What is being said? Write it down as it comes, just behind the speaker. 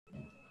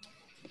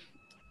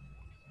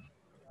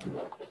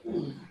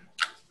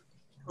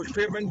Coach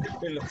Pittman,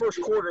 in the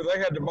first quarter, they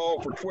had the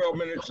ball for 12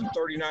 minutes and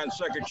 39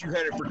 seconds. You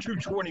had it for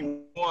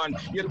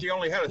 2:21, yet they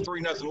only had a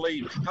 3-0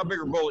 lead. How big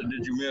a bullet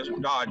did you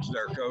dodge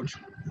there, Coach?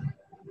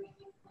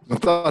 I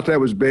thought that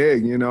was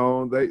big. You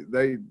know,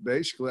 they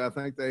basically, I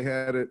think they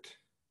had it.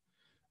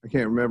 I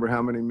can't remember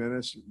how many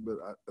minutes, but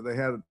they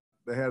had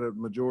a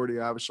majority.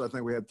 Obviously, I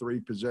think we had 3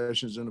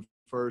 possessions in the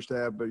first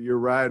half. But you're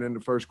right, in the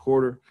first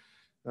quarter,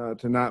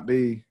 to not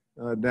be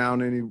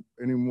down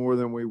any more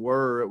than we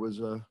were, it was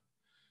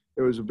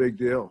a big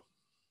deal.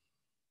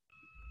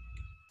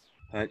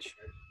 Hutch.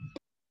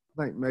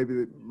 I think maybe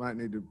they might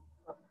need to.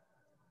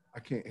 I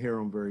can't hear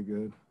them very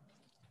good.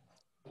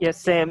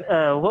 Yes, Sam.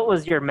 What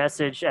was your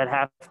message at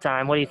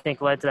halftime? What do you think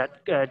led to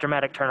that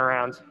dramatic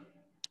turnaround?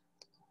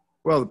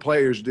 Well, the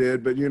players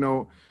did, but, you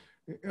know,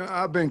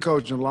 I've been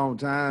coaching a long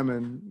time,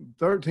 and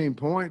 13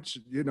 points,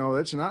 you know,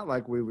 it's not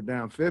like we were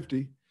down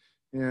 50.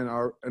 And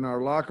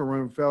our locker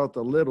room felt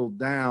a little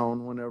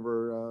down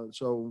whenever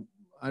so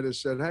I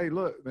just said, hey,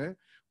 look, man,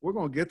 we're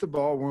going to get the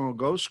ball. We're going to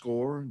go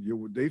score.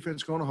 Your defense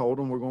is going to hold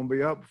them. We're going to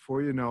be up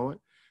before you know it.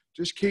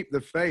 Just keep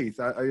the faith.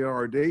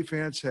 Our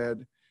defense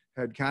had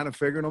kind of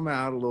figured them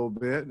out a little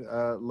bit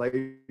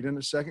late in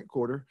the second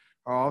quarter.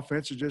 Our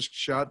offense had just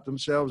shot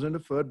themselves in the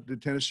foot. The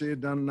Tennessee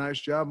had done a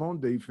nice job on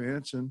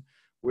defense, and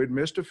we'd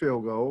missed a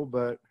field goal.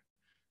 But,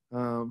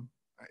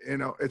 you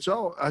know, it's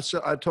all – I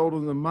told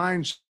them the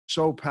mind's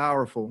so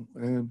powerful,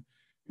 and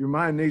your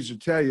mind needs to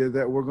tell you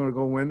that we're going to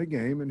go win the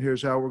game, and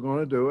here's how we're going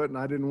to do it. And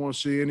I didn't want to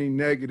see any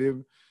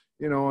negative,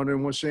 you know, I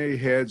didn't want to see any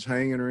heads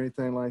hanging or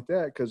anything like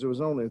that because it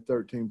was only a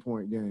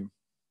 13-point game.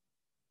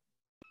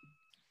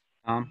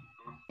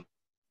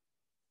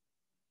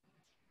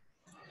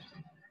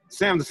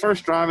 Sam, the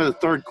first drive of the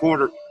third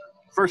quarter,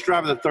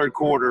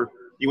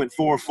 you went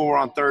 4-4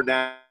 on third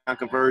down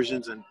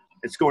conversions and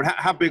scored.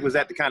 How big was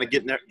that to kind of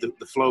get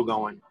the flow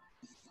going?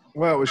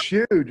 Well, it was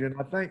huge, and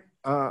I think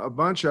a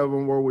bunch of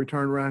them where we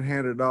turned around and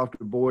handed it off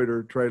to Boyd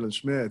or Traylon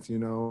Smith, you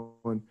know.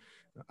 And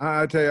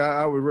I tell you,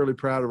 I was really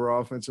proud of our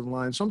offensive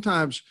line.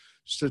 Sometimes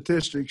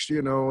statistics,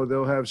 you know,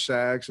 they'll have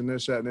sacks and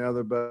this, that, and the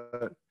other,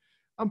 but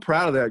I'm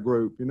proud of that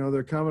group. You know,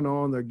 they're coming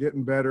on, they're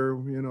getting better.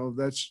 You know,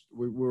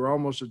 we're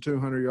almost at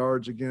 200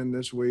 yards again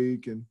this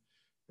week, and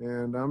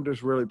I'm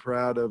just really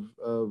proud of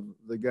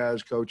the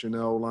guys coaching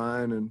the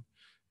O-line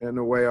and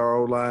the way our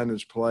O-line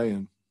is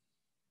playing.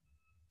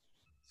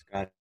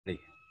 Scotty.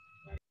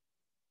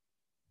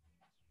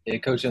 Yeah,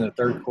 Coach, in the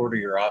third quarter,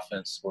 your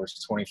offense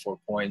scores 24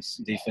 points.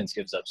 Defense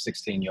gives up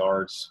 16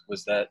 yards.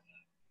 Was that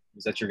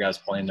your guys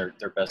playing their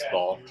best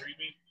ball?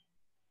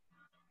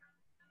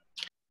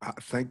 I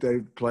think they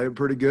played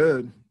pretty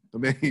good. I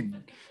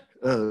mean,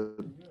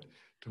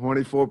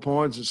 24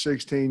 points and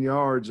 16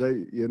 yards.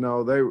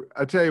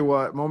 I tell you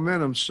what,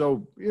 momentum's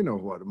so, you know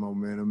what a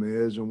momentum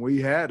is, and we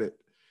had it.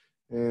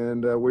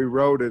 And we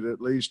rode it at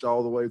least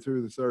all the way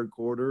through the third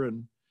quarter,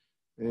 and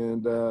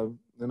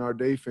our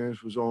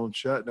defense was on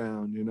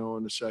shutdown, you know,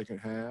 in the second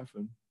half.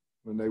 And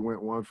when they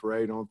went 1 for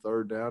 8 on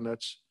third down,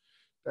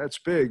 that's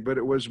big, but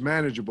it was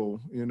manageable.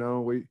 You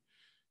know, we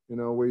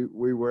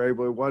were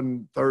able. It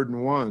wasn't 3rd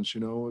and 1s.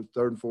 You know,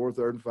 3rd and 4,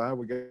 3rd and 5.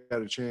 We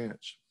got a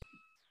chance.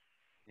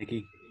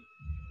 Nikki.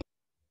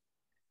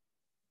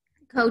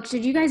 Coach,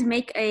 did you guys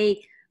make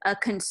a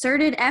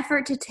concerted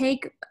effort to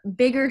take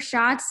bigger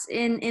shots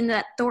in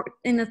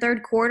the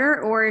third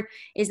quarter, or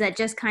is that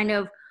just kind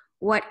of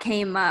what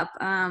came up,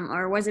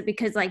 or was it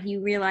because like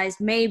you realized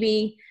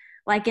maybe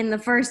like in the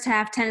first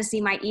half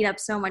Tennessee might eat up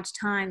so much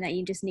time that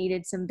you just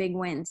needed some big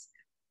wins?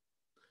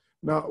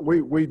 No,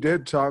 we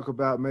did talk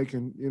about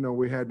making, you know,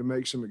 we had to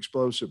make some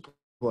explosive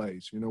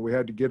plays. You know, we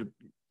had to get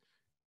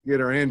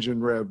our engine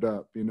revved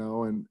up, you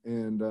know, and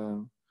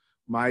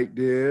Mike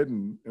did,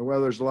 and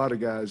well, there's a lot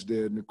of guys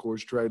did, and of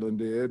course Traylon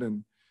did,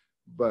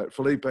 but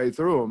Felipe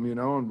threw them, you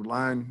know, and the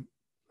line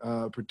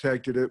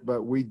protected it.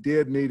 But we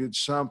needed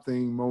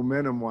something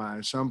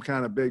momentum-wise, some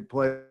kind of big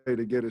play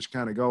to get us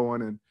kind of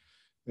going,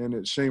 and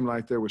it seemed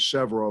like there were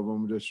several of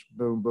them, just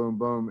boom, boom,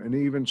 boom, and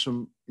even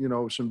some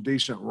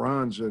decent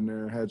runs in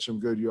there had some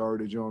good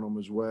yardage on them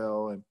as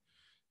well,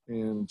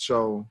 and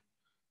so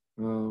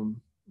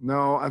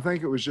no, I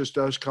think it was just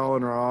us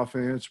calling our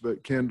offense,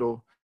 but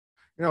Kendall.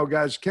 You know,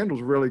 guys,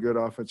 Kendall's a really good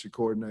offensive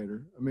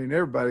coordinator. I mean,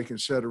 everybody can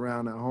sit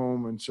around at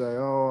home and say,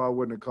 oh, I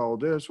wouldn't have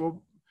called this.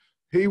 Well,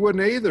 he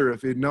wouldn't either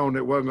if he'd known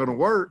it wasn't going to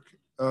work.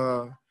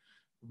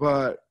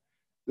 But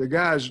the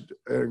guy's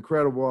an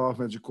incredible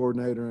offensive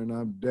coordinator, and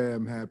I'm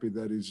damn happy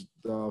that he's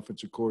the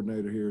offensive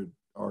coordinator here at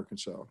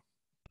Arkansas.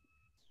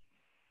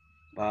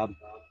 Bob.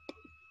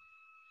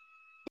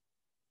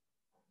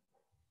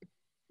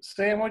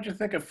 Sam, what'd you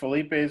think of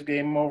Felipe's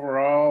game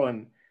overall?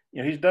 And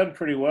you know, he's done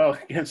pretty well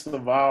against the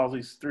Vols.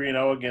 He's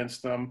 3-0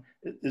 against them.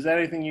 Is that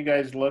anything you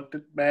guys looked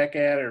back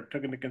at or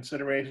took into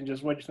consideration?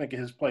 Just what do you think of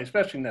his play,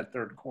 especially in that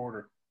third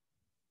quarter?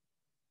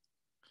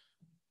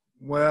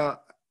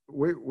 Well,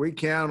 we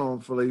count on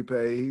Felipe.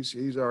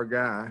 He's our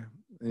guy,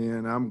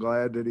 and I'm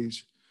glad that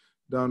he's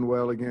done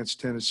well against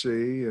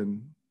Tennessee.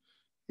 And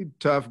he's a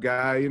tough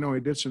guy. You know, he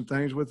did some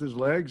things with his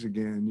legs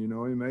again. You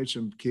know, he made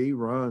some key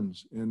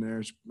runs in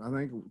there. I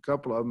think a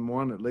couple of them,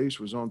 one at least,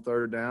 was on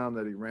third down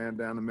that he ran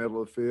down the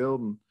middle of the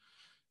field.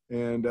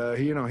 And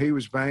he, you know, he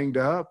was banged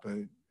up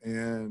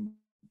and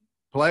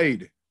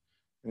played.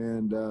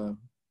 And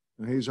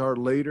he's our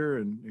leader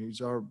and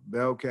he's our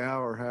bell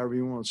cow, or however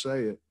you want to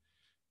say it.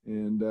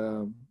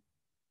 And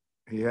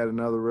he had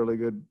another really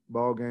good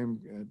ball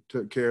game,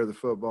 took care of the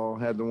football,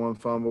 had the one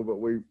fumble, but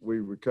we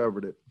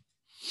recovered it.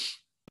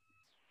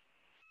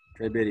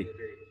 Trey Biddy.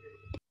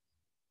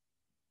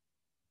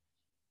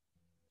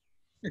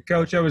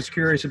 Coach, I was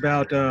curious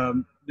about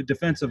the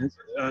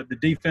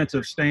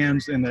defensive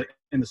stands in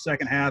the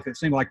second half. It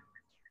seemed like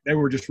they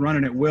were just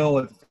running at will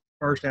at the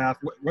first half.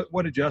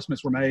 What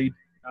adjustments were made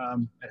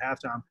at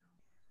halftime?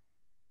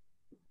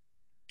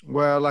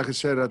 Well, like I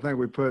said, I think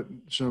we put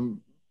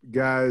some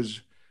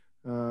guys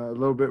a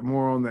little bit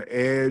more on the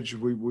edge.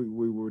 We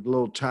were a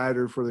little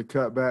tighter for the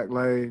cutback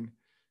lane.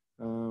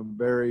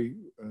 Barry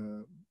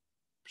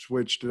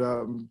switched it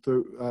up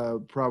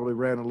through, probably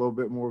ran a little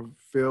bit more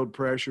field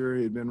pressure.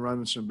 He'd been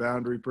running some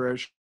boundary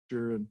pressure,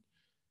 and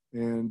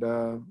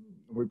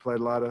we played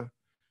a lot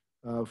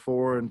of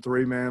 4 and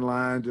 3 man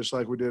line, just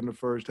like we did in the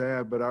first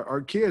half. But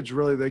our kids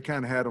really, they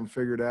kind of had them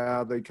figured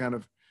out. They kind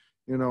of,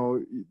 you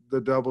know,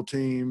 the double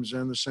teams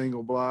and the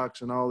single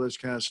blocks and all this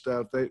kind of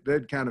stuff.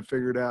 They'd kind of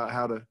figured out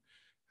how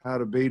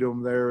to beat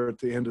them there at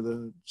the end of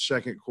the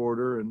second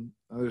quarter. And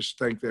I just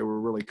think they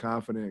were really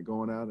confident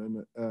going out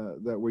and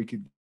that we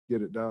could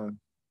get it done.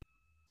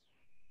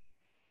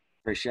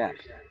 Ray Shack.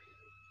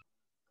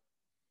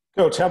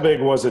 Coach, how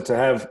big was it to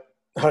have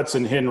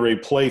Hudson Henry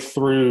play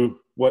through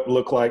what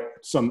looked like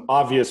some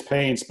obvious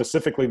pain,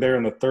 specifically there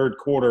in the third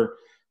quarter,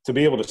 to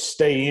be able to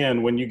stay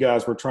in when you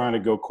guys were trying to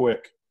go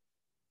quick?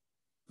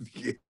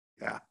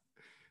 Yeah,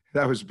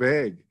 that was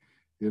big,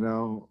 you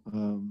know.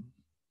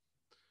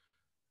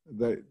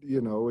 That,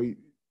 you know,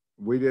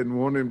 we didn't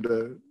want him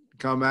to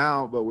come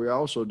out, but we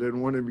also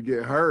didn't want him to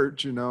get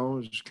hurt. You know,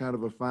 it was kind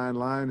of a fine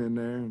line in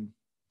there, and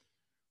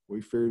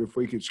we figured if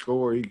we could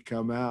score, he could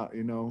come out.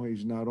 You know,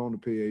 he's not on the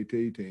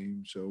PAT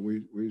team, so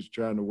we was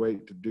trying to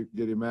wait to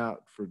get him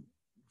out for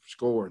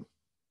scoring.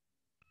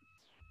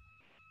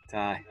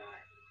 Ty.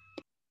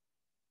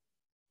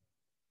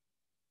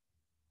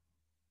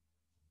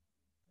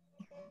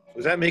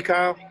 Was that me,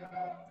 Kyle?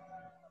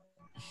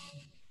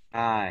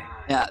 Hi.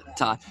 Yeah,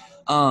 Todd.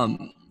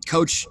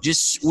 Coach,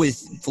 just with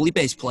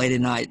Felipe's play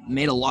tonight,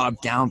 made a lot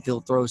of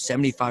downfield throws,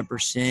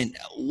 75%.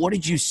 What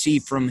did you see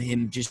from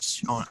him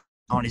just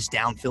on his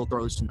downfield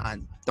throws tonight,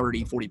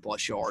 30,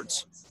 40-plus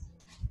yards?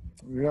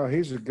 You know,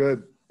 he's a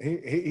good –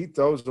 he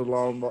throws the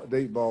long,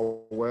 deep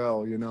ball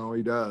well, you know,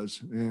 he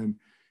does. And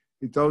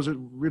he throws it,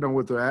 you know,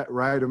 with the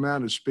right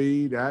amount of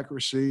speed,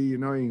 accuracy. You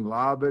know, he can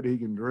lob it. He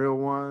can drill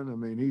one. I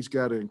mean, he's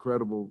got an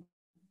incredible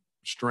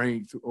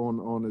strength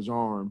on his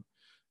arm.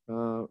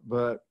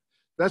 But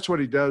that's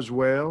what he does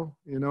well.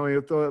 You know,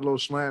 he'll throw that little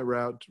slant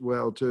route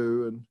well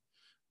too.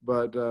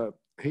 But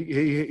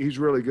he's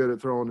really good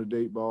at throwing the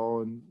deep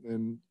ball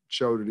and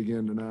showed it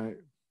again tonight.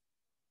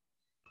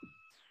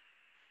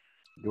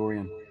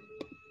 Dorian.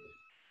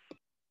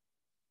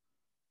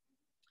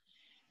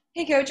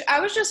 Hey, Coach, I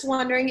was just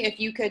wondering if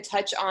you could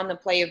touch on the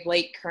play of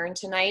Blake Kern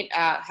tonight.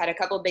 Had a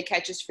couple of big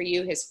catches for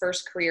you, his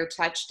first career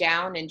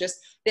touchdown, and just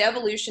the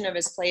evolution of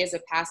his play as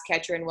a pass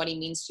catcher and what he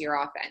means to your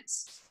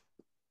offense.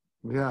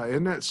 Yeah,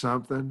 isn't that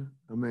something?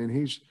 I mean,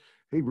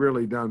 he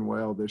really done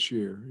well this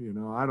year. You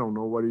know, I don't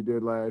know what he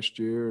did last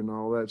year and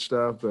all that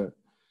stuff, but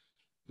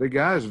the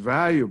guy's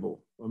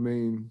valuable. I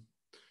mean,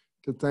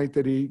 to think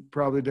that he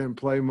probably didn't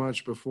play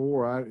much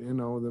before, you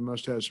know, they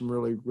must have some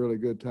really, really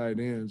good tight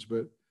ends,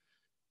 but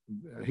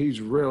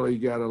he's really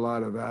got a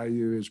lot of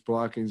value. His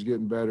blocking's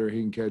getting better.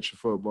 He can catch the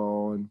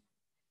football, and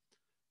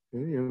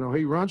you know,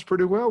 he runs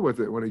pretty well with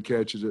it when he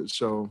catches it.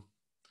 So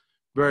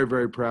very,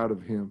 very proud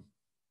of him.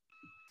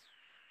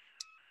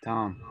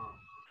 Tom.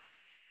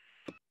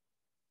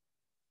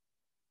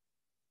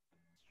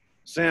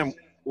 Sam,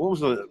 what was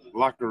the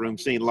locker room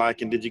scene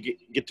like, and did you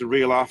get to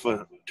reel off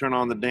turn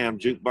on the damn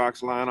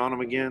jukebox line on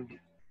him again?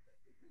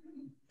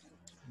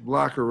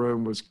 Locker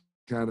room was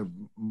kind of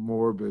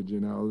morbid, you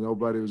know.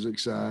 Nobody was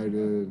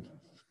excited.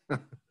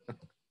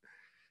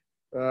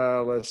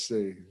 Let's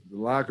see. The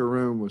locker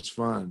room was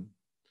fun.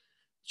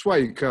 That's why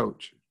you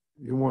coach.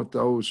 You want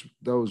those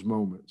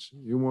moments.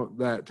 You want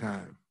that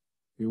time.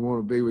 You want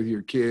to be with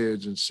your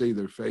kids and see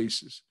their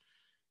faces.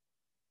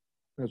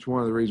 That's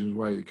one of the reasons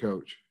why you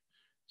coach.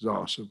 It's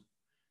awesome.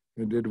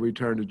 And did we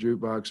turn the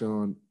jukebox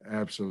on?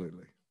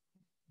 Absolutely.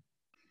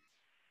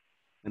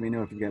 Let me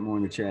know if you got more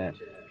in the chat.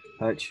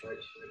 Hutch.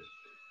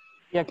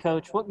 Yeah,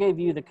 Coach, what gave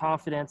you the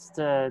confidence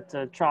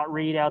to trot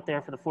Reed out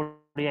there for the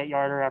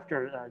 48-yarder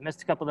after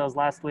missed a couple of those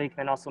last week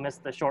and also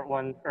missed the short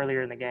one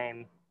earlier in the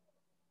game?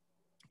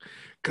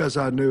 Because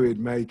I knew he'd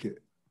make it.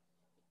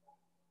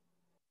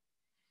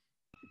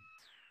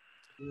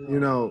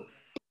 You know,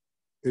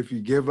 if you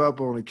give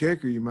up on a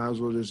kicker, you might as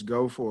well just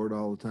go for it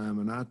all the time.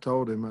 And I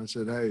told him, I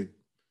said, hey,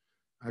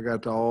 I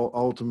got the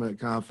ultimate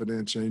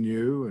confidence in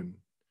you,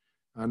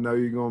 I know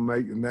you're going to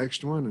make the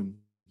next one. And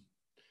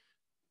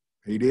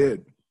he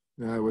did.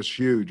 Now, it was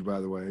huge, by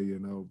the way,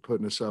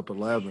 putting us up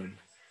 11.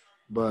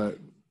 But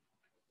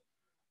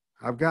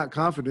I've got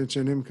confidence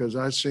in him because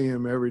I see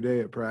him every day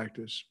at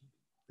practice.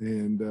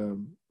 And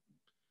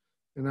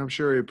I'm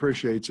sure he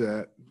appreciates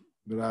that.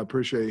 But I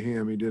appreciate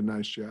him. He did a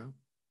nice job.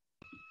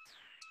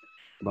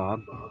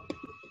 Bob?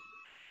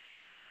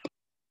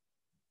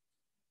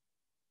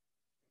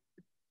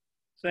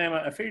 Sam,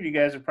 I figured you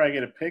guys would probably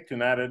get a pick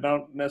tonight. I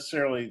don't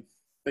necessarily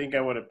think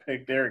I would have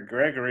picked Eric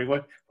Gregory.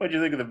 What do you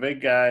think of the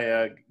big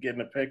guy getting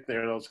a pick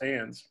there, those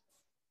hands?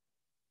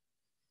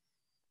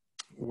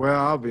 Well,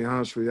 I'll be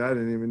honest with you. I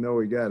didn't even know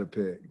he got a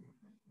pick.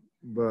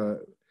 But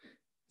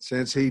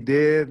since he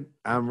did,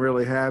 I'm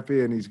really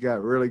happy, and he's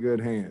got really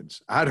good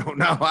hands. I don't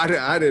know.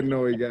 I didn't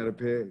know he got a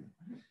pick.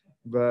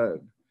 But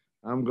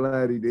I'm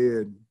glad he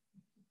did.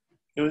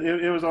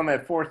 It was on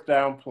that 4th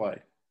down play.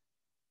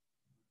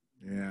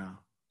 Yeah.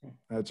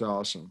 That's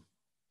awesome.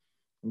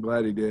 I'm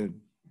glad he did.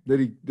 Did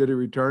he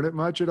return it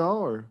much at all,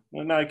 or?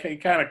 Well, no, he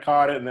kind of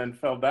caught it and then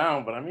fell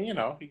down. But I mean,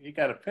 he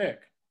got a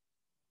pick.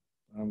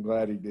 I'm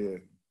glad he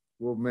did.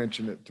 We'll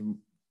mention it to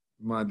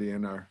Monday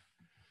in our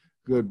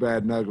good,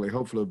 bad, and ugly.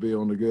 Hopefully, it'll be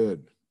on the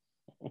good.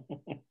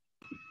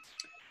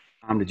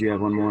 Tom, did you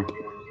have one more?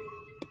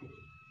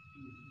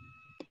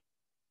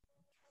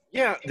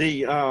 Yeah,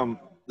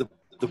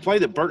 the play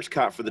that Burks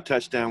caught for the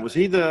touchdown, was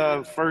he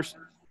the first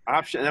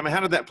option? I mean,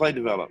 how did that play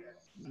develop?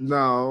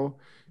 No,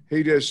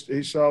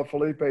 he saw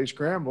Felipe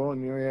scramble,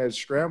 and he had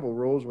scramble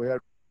rules. We had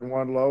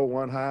one low,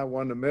 one high,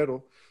 one in the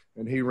middle,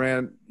 and he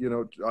ran.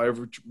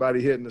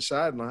 Everybody hitting the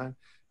sideline,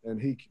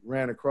 and he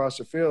ran across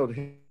the field,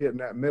 hitting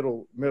that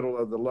middle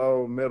of the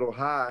low, middle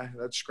high.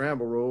 That's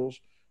scramble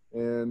rules,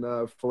 and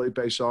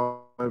Felipe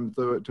saw him,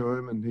 threw it to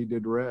him, and he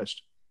did the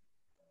rest.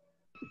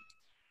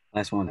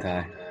 Last one,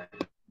 Ty.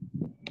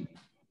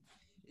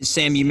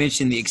 Sam, you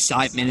mentioned the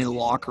excitement in the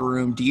locker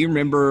room. Do you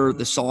remember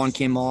the song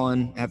came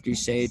on after you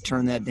say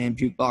turn that damn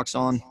jukebox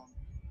on?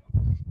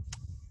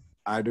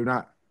 I do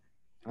not.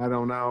 I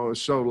don't know. It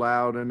was so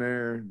loud in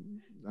there.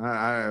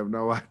 I have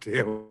no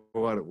idea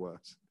what it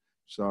was.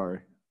 Sorry.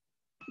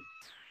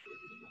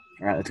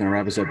 All right, that's going to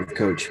wrap us up with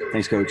Coach.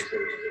 Thanks, Coach.